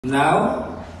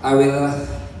Now, I will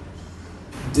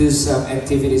do some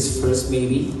activities first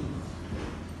maybe.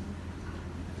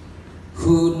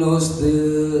 Who knows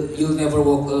the You'll Never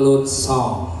Walk Alone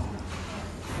song?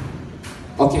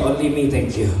 Okay, only me,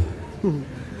 thank you.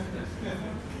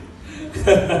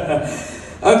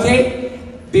 Okay,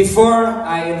 before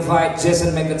I invite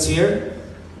Jason McAteer,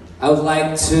 I would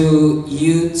like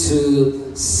you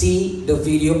to see the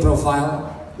video profile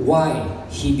why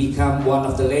he became one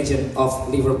of the legends of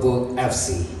Liverpool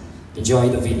FC. Enjoy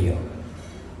the video.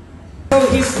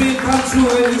 His dream come true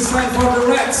when he signed for the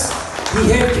Reds. He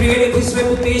had created his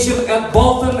reputation at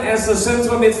Bolton as a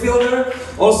central midfielder,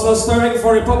 also starring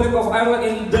for Republic of Ireland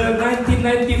in the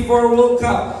 1994 World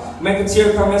Cup.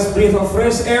 McAteer comes as breath of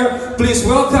fresh air. Please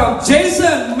welcome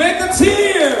Jason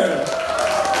McAteer!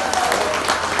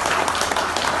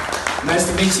 Nice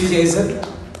to meet you, Jason.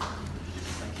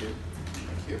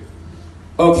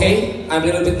 Okay, I'm a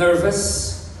little bit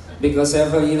nervous because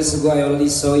several years ago I already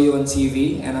saw you on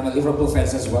TV and I'm a Liverpool fan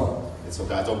as well. It's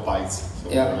okay, I don't bite.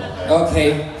 So yeah,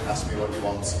 okay. Ask me what you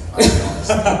want. I'll be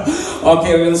honest.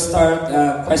 Okay, we'll start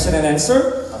question and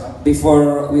answer.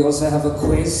 Before we also have a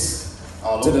quiz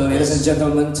to the ladies and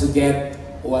gentlemen to get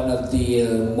one of the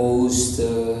most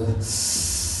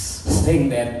thing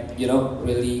that, you know,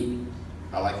 really...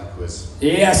 I like a quiz.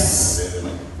 Yes! I really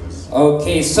like a quiz.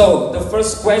 Okay, so the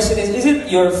first question is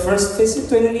it your first visit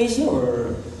to Indonesia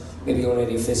or maybe you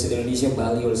already visited Indonesia,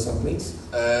 Bali or someplace?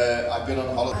 I've been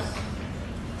on holiday.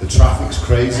 The traffic's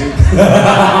crazy.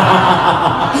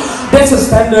 That's a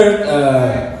standard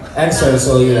answer,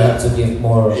 so you have to give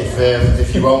more.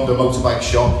 If you owned a motorbike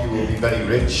shop, you will be very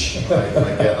rich. I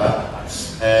get that.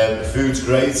 The food's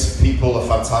great, people are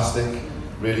fantastic,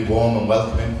 really warm and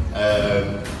welcoming.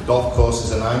 The golf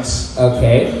courses are nice.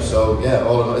 Okay. So yeah,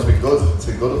 all of it, it's been good. It's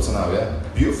been good up to now, yeah.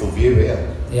 Beautiful view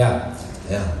here. Yeah.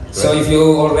 Yeah. Great. So if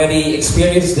you already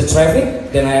experienced the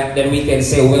traffic, then we can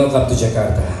say welcome to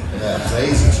Jakarta. Yeah,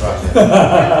 crazy traffic.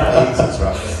 Crazy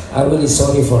traffic. I'm really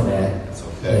sorry for that. It's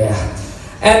okay. Yeah.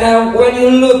 And when you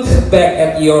look back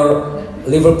at your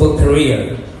Liverpool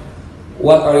career,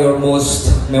 what are your most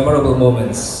memorable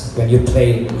moments when you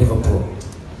play Liverpool?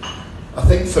 I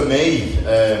think for me,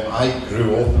 I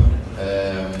grew up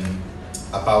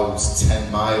about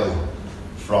 10 miles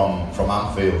from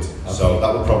Anfield, okay. So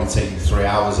that would probably take you 3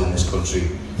 hours in this country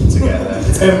to get there.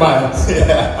 10 miles.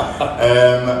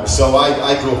 Yeah. So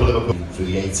I grew up in Liverpool through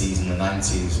the 80s and the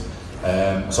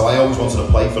 90s. So I always wanted to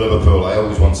play for Liverpool. I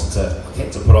always wanted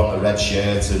to put on the red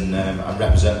shirt and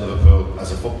represent Liverpool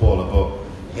as a footballer. But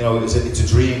you know, it's a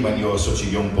dream when you're such a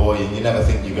young boy, and you never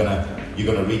think you're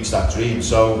gonna reach that dream.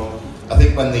 So I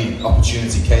think when the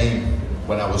opportunity came,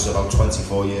 when I was about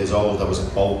 24 years old, I was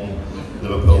at Bolton.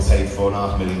 Liverpool paid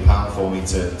 £4.5 million for me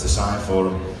to sign for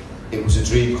them. It was a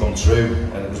dream come true,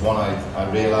 and it was one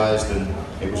I realised, and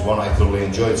it was one I thoroughly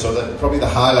enjoyed. So that probably the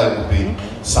highlight would be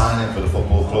signing for the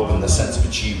football club and the sense of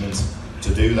achievement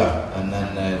to do that, and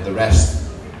then the rest,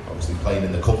 obviously playing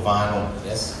in the cup final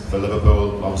for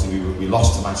Liverpool. Obviously we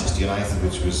lost to Manchester United,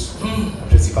 which was a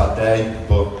pretty bad day,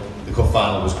 but the cup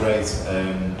final was great.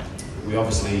 We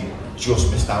obviously just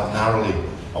missed out narrowly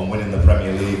on winning the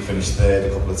Premier League, finished third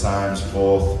a couple of times,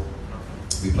 fourth.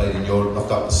 We played in Europe,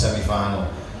 knocked out the semi-final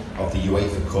of the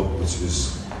UEFA Cup, which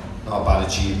was not a bad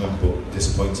achievement, but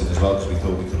disappointing as well because we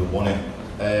thought we could have won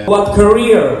it. What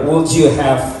career would you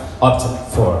have opted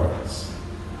for?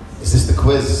 Is this the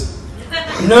quiz?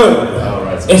 No, oh,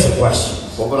 right. It's a question.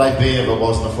 What would I be if I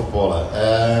wasn't a footballer?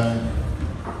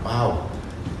 Wow,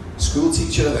 school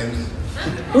teacher, I think.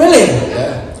 Really?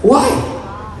 Yeah. Why?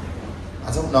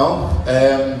 I don't know.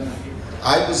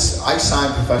 I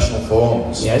signed professional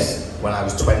forms. Yes. When I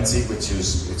was 20,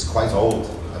 it's quite old.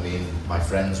 I mean, my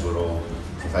friends were all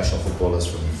professional footballers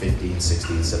from 15,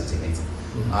 16, 17, 18.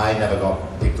 Mm-hmm. I never got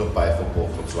picked up by a football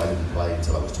club, so I didn't play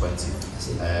until I was 20.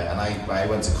 And I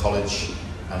went to college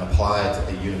and applied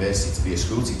at university to be a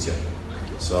school teacher.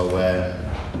 So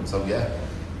yeah,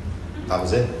 that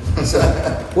was it.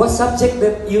 What subject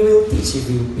that you will teach if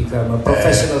you become a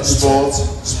professional teacher?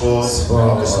 Sport,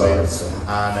 obviously,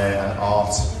 and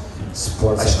art.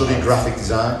 Sports. I studied graphic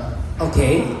design.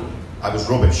 Okay. I was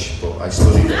rubbish, but I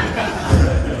studied it.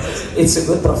 It's a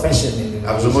good profession.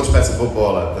 I was a much better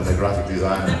footballer than a graphic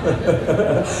designer.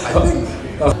 I think.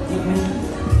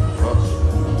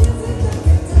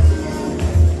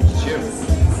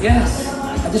 Yes.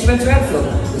 I just went to Anfield.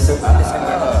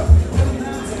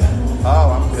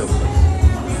 Oh, Anfield.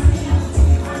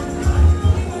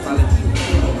 Valentino.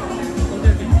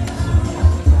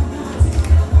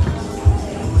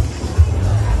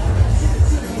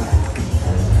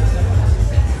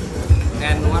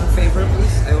 And one favor,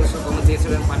 please. I also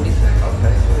commentated on it.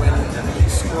 Okay. When he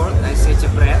scored, I say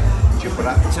Jebret.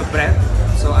 Jebret.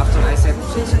 So after I said,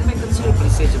 Jason McAteer,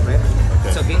 please say Jebret. Okay.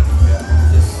 It's okay.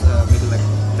 Yeah. Just maybe like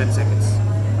 10 seconds.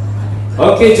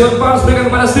 Oke, John Barnes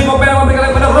berikan kepada Steve Opera,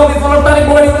 memberikan kepada Robbie Fowler, tarik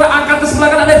bola di angkat ke sebelah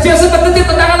kanan, ada Jason McAteer,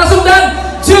 tendangan langsung dan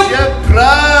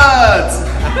Jebret.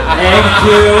 Thank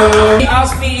you. He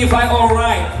asked me if I'm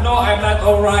alright. No, I'm not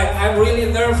alright. I'm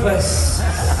really nervous.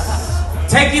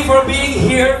 Thank you for being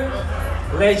here,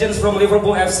 legends from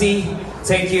Liverpool FC.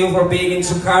 Thank you for being in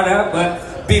Jakarta.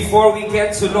 But before we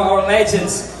get to know our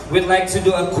legends, we'd like to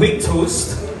do a quick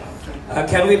toast.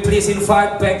 Can we please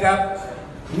invite back up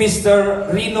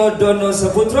Mr. Rino Dono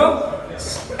Saputro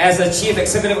as the Chief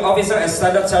Executive Officer at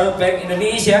Standard Chartered Bank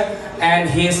Indonesia, and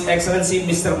His Excellency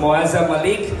Mr. Moazza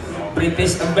Malik,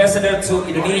 British Ambassador to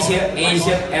Indonesia,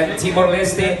 Asia and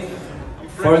Timor-Leste,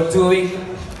 for doing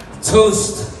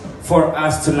toast for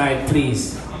us tonight,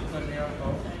 please.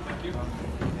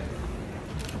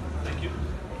 Thank you.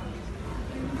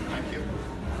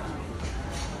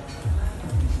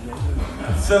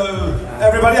 So,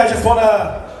 everybody, I just want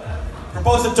to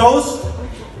propose a toast.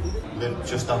 Lived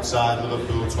just outside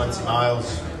Liverpool, 20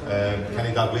 miles.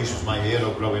 Kenny Dalglish was my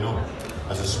hero growing up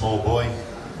as a small boy.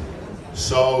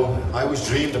 So I always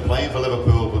dreamed of playing for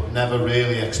Liverpool, but never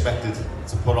really expected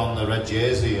to put on the red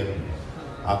jersey. And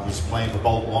I was playing for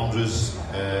Bolton Wanderers,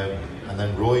 and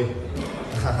then Roy,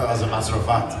 as a matter of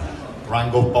fact,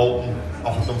 rang up Bolton,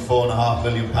 offered them £4.5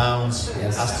 million,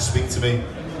 yes. Asked to speak to me.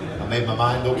 I made my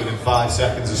mind up within 5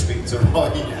 seconds of speaking to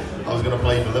Roy. I was going to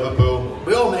play for Liverpool.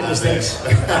 We all make mistakes.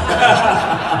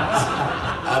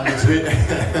 And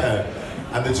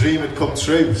the dream had come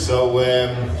true. So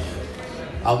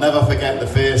I'll never forget the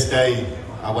first day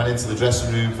I went into the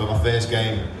dressing room for my first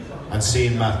game and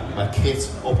seeing my kit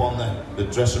up on the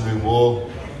dressing room wall,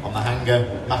 on the hanger,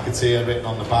 McAteer written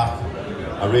on the back.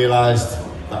 I realised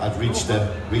that I'd reached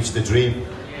the dream.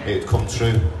 It had come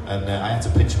true, and I had to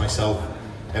pinch myself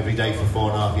every day for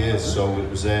 4.5 years. So it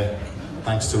was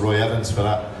thanks to Roy Evans for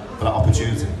that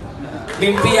opportunity.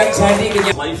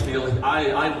 Life nearly.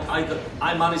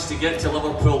 I managed to get to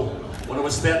Liverpool when I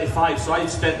was 35, so I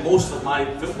spent most of my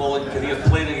footballing career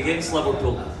playing against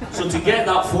Liverpool. So to get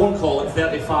that phone call at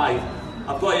 35,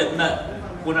 I've got to admit,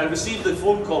 when I received the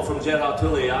phone call from Gerard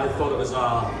Houllier, I thought it was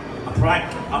a prank.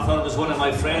 I thought it was one of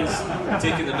my friends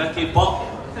taking the mickey, but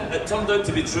it turned out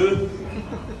to be true.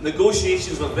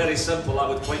 Negotiations were very simple. I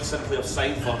would quite simply have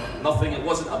signed for nothing. It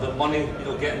wasn't about money,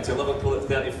 getting to Liverpool at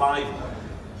 35.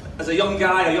 As a young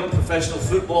guy, a young professional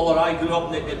footballer, I grew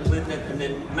up in the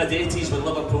mid-80s when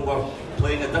Liverpool were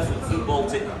playing a different football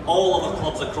to all other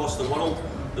clubs across the world.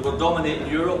 They were dominating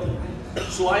Europe.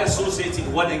 So I associated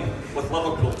winning with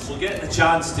Liverpool. So getting the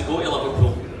chance to go to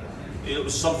Liverpool, it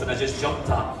was something I just jumped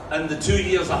at. And the 2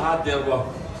 years I had there were,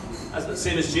 as the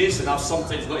same as Jason, I've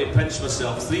sometimes got to pinch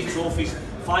myself. 3 trophies,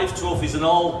 5 trophies in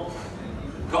all.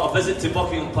 Got a visit to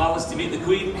Buckingham Palace to meet the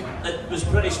Queen. It was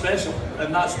pretty special,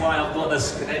 and that's why I've got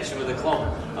this connection with the club.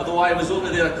 Although I was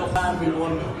only there a couple of times. We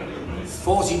won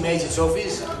 40 major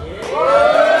trophies. I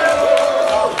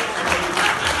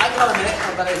got a minute,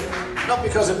 but not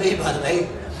because of me, by the way.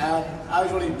 I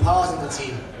was really part of the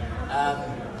team.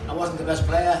 I wasn't the best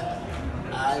player,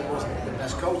 I wasn't the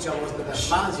best coach, I wasn't the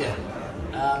best manager.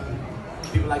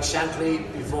 People like Shankly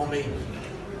before me,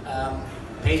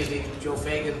 Paisley, Joe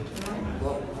Fagan,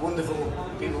 were wonderful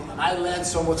people, and I learned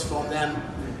so much from them,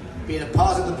 being a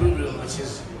part of the Blue Room, which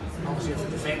is obviously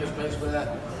the famous place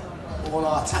where all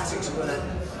our tactics are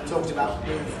talked about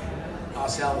with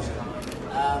ourselves.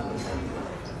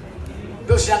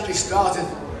 Bill Shankly started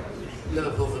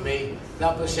Liverpool for me.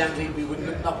 Without Bill Shankly, we would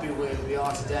not be where we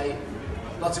are today.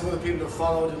 Lots of other people have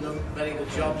followed and done very good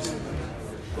jobs,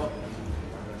 but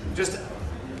just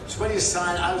when you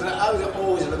sign, I was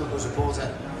always a Liverpool supporter.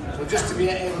 So just to be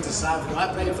able to sign for them, I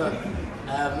played for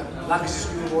Lancashire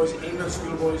schoolboys, England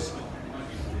schoolboys,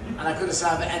 and I could have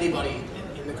signed for anybody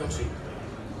in the country.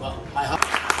 But my heart.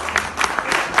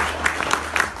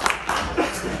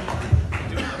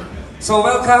 So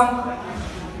welcome,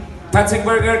 Patrick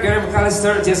Berger, Gary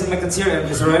McAllister, Jason McAteer, and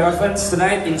Mr. Roy Evans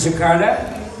tonight in Jakarta.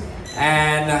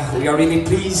 And we are really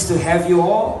pleased to have you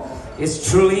all. It's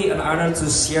truly an honor to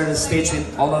share the stage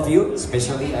with all of you,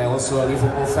 especially I also a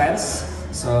Liverpool fans,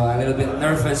 so I'm a little bit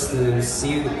nervous to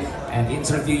see you and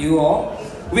interview you all.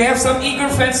 We have some eager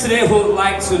fans today who would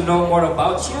like to know more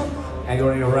about you, and you're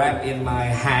already right in my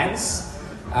hands.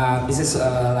 This is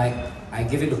like, I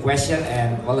give you the question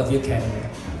and all of you can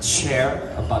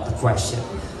share about the question.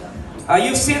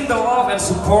 You've seen the love and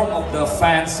support of the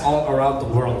fans all around the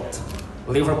world.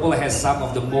 Liverpool has some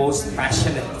of the most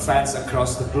passionate fans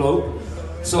across the globe.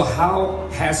 So how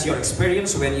has your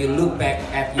experience when you look back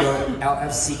at your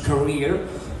LFC career?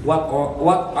 What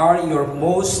are your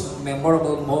most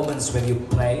memorable moments when you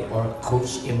play or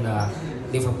coach in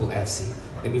Liverpool FC?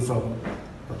 Maybe from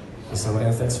Mr. Roy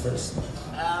Evans first.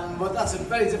 Well, that's a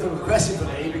very difficult question for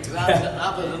me because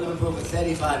I've been in Liverpool for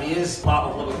 35 years. Part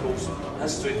of Liverpool's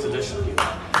history and tradition.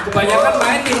 Kebanyakan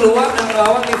main di luar dan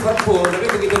melawan Liverpool, tapi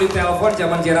begitu ditelepon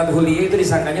zaman Gerard Houllier itu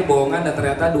disangkanya bohongan dan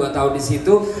ternyata 2 tahun di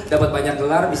situ dapat banyak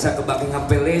gelar, bisa ke Buckingham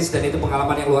Palace dan itu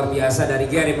pengalaman yang luar biasa dari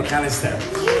Gary McAllister.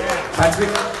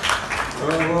 Patrick.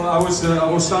 Well, I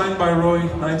was signed by Roy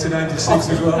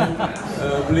 1996 as well,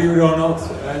 believe it or not,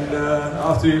 and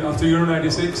after Euro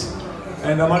 96,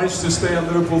 and I managed to stay at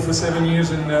Liverpool for 7 years.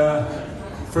 And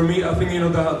for me, I think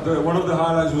one of the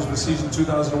highlights was the season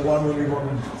 2001 when we won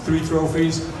 3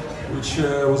 trophies, which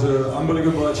was an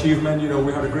unbelievable achievement.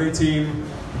 We had a great team,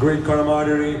 great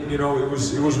camaraderie. It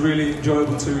was really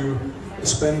enjoyable to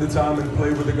spend the time and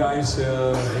play with the guys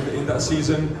in that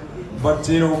season. But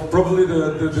probably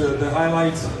the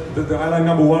highlight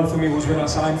number 1 for me was when I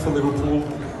signed for Liverpool,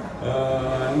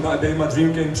 and that day my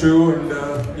dream came true. And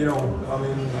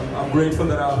I'm grateful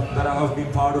that I have been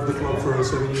part of the club for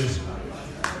 7 years.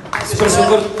 Can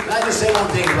I just say one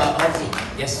thing about Ozzy?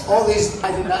 Yes. All these,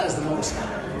 I think that is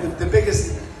the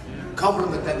biggest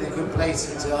compliment that they could place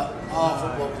into our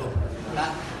football club.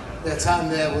 That their time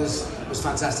there was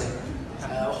fantastic.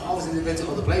 Obviously they've been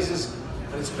to other places,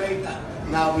 but it's great that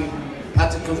now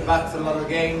Patrick comes back for a lot of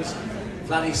the games.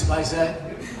 Flanny, Spicer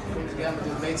comes again with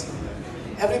his mates.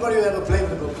 Everybody who ever played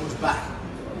with Liverpool comes back,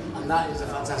 and that is a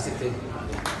fantastic thing.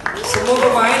 Semua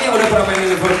pemain yang udah pernah main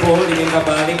di Liverpool diminta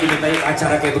balik, diminta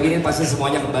acara kayak begini pasti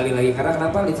semuanya kembali lagi. Karena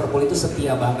kenapa? Liverpool itu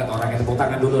setia banget orangnya. Tepuk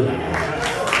tangan dulu lah.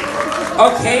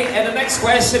 Okay, and the next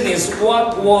question is,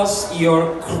 what was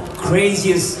your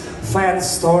craziest fan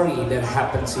story that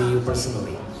happened to you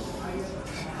personally?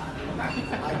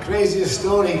 My craziest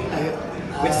story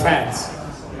With fans.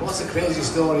 What's the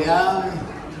craziest story?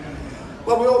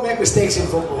 Well, we all make mistakes in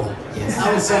football. Yes.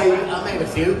 I would say I made a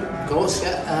few, of course.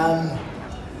 Yeah.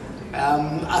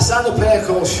 I signed a player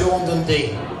called Sean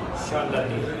Dundee.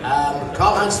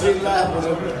 Karl-Heinz Riedler was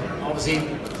obviously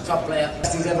a top player,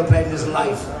 best he's ever played in his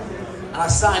life. And I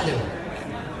signed him.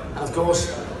 And of course,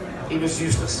 he was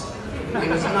useless. He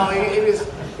was not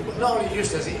only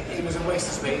useless, he was a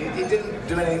waste of space. He didn't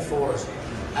do anything for us.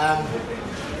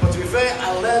 But to be fair,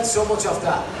 I learned so much off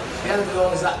that. The end of it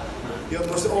all is that you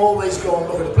must always go and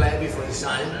look at a player before you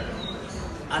sign him.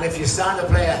 And if you sign a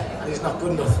player and he's not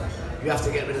good enough, you have to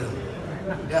get rid of him.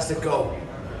 He has to go.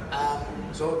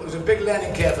 So it was a big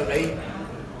learning curve for me.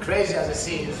 Crazy as it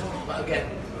seems, but again,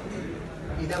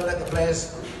 you never let the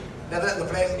players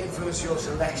influence your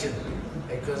selection,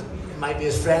 because it might be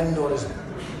his friend or his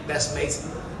best mate,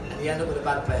 and you end up with a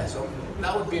bad player. So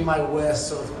that would be my worst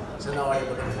sort of scenario.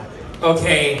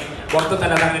 Oke, waktu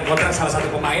tanda tangan kontrak salah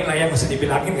satu pemain lah ya, mesti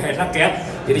dibilangin gak enak ya.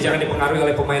 Jadi jangan dipengaruhi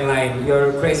oleh pemain lain.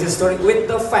 Your crazy story with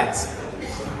the fans?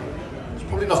 It's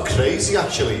probably not crazy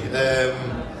actually.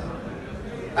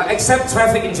 Except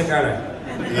traffic in Jakarta.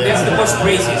 Yeah. That's the most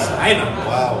craziest. I know.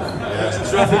 Wow. Yeah.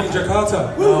 Traffic in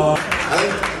Jakarta. I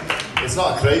think it's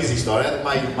not a crazy story. I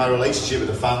think my relationship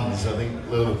with the fans, I think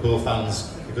Liverpool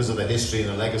fans, because of the history and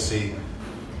the legacy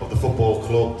of the football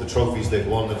club, the trophies they've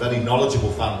won, they're very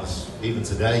knowledgeable fans, even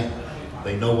today.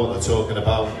 They know what they're talking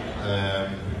about.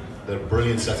 They're a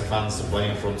brilliant set of fans to play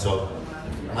in front of.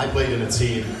 And I played in a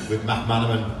team with Matt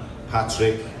Manaman,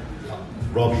 Patrick,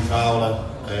 Robbie Fowler.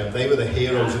 They were the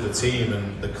heroes of the team,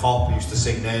 and the cop used to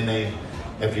sing their name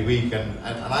every week. And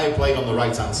I played on the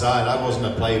right-hand side. I wasn't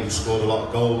a player who scored a lot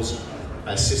of goals.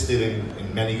 I assisted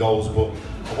in many goals, but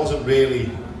I wasn't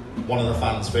really one of the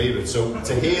fans' favourites. So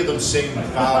to hear them sing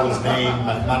Fowler's name,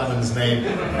 McManaman's name,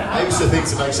 I used to think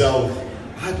to myself,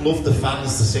 I'd love the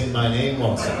fans to sing my name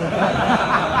once.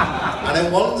 And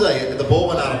then one day, the ball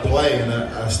went out of play, and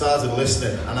I started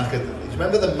listening, and I could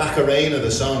remember the Macarena,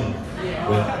 the song.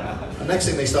 And next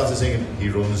thing they started singing, he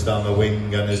runs down the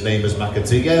wing and his name is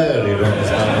McAteer, he runs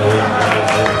down the wing and his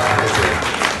name is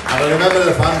McAteer. And I remember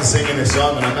the fans singing this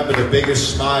song, and I remember the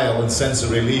biggest smile and sense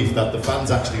of relief that the fans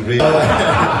actually realised.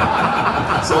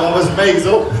 So I was made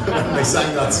up when they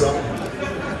sang that song.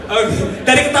 Okay.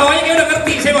 Dari ketawanya kayak udah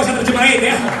ngerti, saya nggak usah terjemahin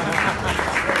ya.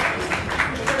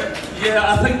 Yeah,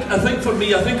 I think for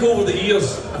me, I think over the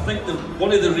years, I think one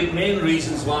of the main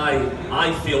reasons why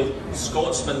I feel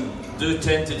Scotsmen do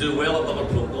tend to do well at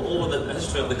Liverpool, over the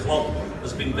history of the club,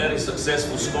 there's been very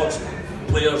successful Scots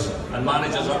players and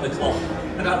managers at the club.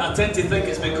 And I tend to think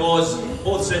it's because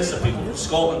both sets of people,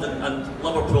 Scotland and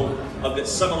Liverpool, have got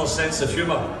similar sense of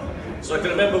humour. So I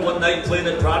can remember one night playing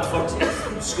at Bradford,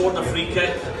 scored a free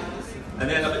kick, and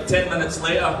then about 10 minutes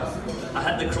later, I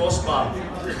hit the crossbar,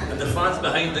 and the fans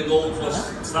behind the goal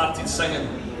started singing,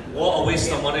 "What a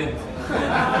waste of money!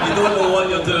 You don't know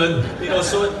what you're doing." You know,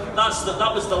 so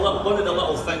that was one of the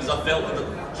little things I felt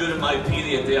during my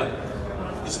period there.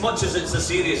 As much as it's a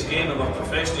serious game and we're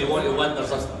professional, you want to win,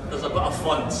 there's a bit of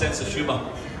fun, sense of humour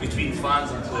between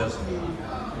fans and players.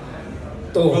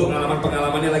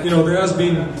 Pengalaman-pengalamannya lagi. You know, there has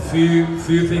been few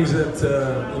things that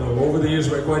you know, over the years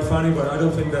were quite funny, but I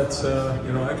don't think that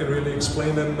you know, I can really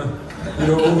explain them, you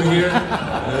know, over here.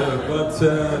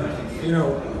 You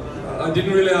know, I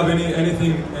didn't really have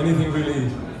anything really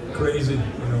crazy,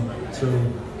 you know. So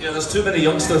yeah, there's too many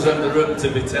youngsters in the room to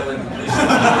be telling.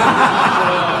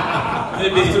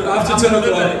 Maybe after 10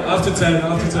 o'clock, after 10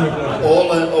 o'clock.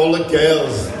 All the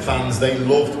girls fans, they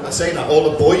loved. I say that all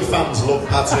the boy fans love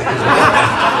Patrick as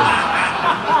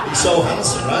well. He's so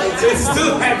handsome, right? He's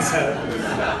too handsome.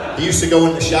 He used to go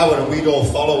in the shower and we'd all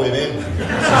follow him in.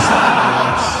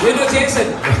 You know,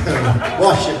 Jason.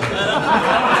 Wash him.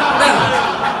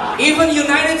 Nah, even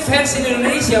United fans in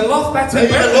Indonesia love Patrick.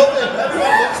 They love him.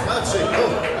 Everyone loves Patrick.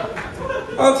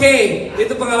 Oke,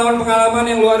 itu pengalaman-pengalaman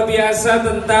yang luar biasa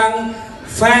tentang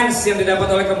fans yang didapat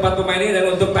oleh keempat pemain ini.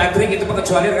 Dan untuk Patrick itu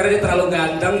pengecualian karena dia terlalu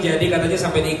ganteng, jadi katanya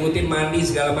sampai diikutin mandi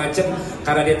segala macem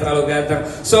karena dia terlalu ganteng.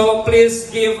 So please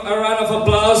give a round of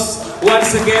applause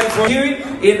once again for you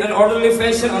in an orderly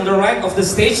fashion on the right of the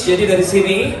stage. Jadi dari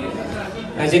sini,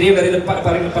 nah jadi dari depan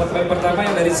paling pertama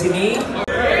yang dari sini.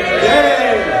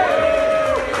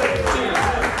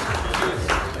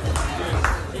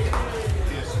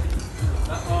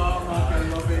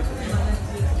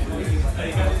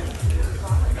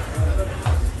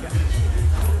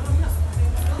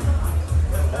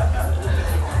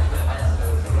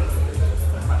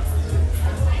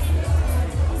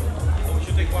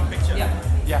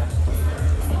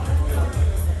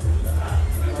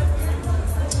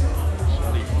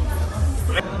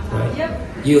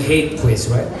 You hate quiz,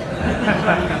 right?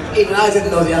 Even I didn't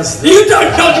know the answer. You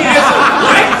don't know the answer,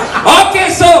 right?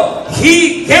 Okay, so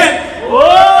he can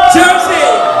jersey.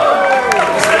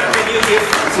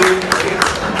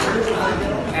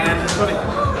 And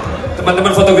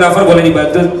teman-teman fotografer boleh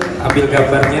dibantu ambil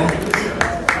gambarnya.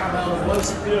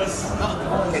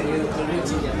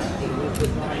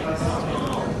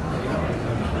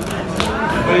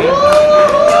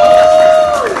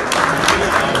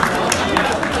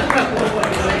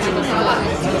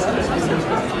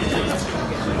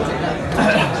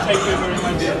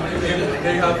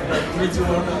 They have 3 to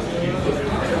 1.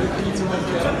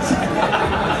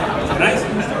 Nice.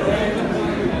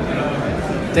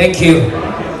 Thank you.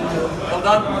 Well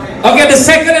done. Okay, the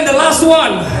second and the last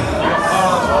one.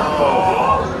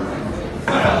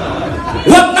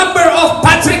 What number of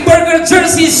Patrick Berger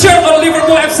jersey shirt on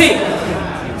Liverpool FC?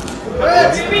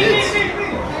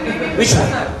 Which one?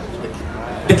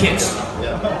 The kids.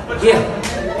 Yeah.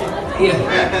 Yeah.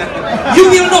 You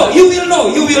will know.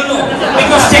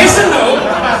 Because Jason knows.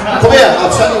 Come here, I'll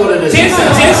tell you what it is.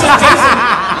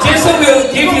 Jason will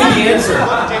give you the answer.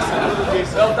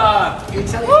 Well done.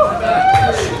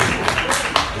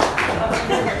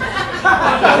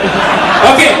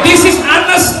 Okay, this is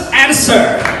Anna's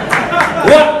answer.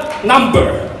 What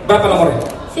number? Berapa nomornya?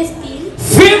 15.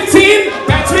 15?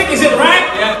 Patrick, is it right?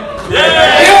 Yeah.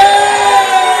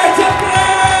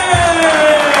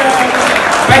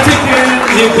 Patrick,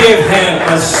 you give him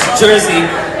a jersey.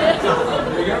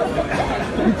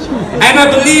 And I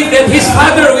believe that his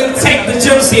father will take the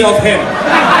jersey of him.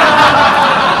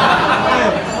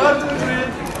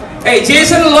 Hey,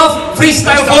 Jason love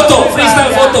freestyle photo.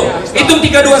 Hitung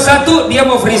 3, 2, 1, dia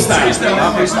mau freestyle.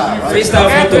 Freestyle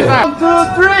photo. 1, 2,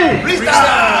 3. Freestyle.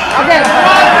 Okay, 1,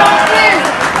 2, 3.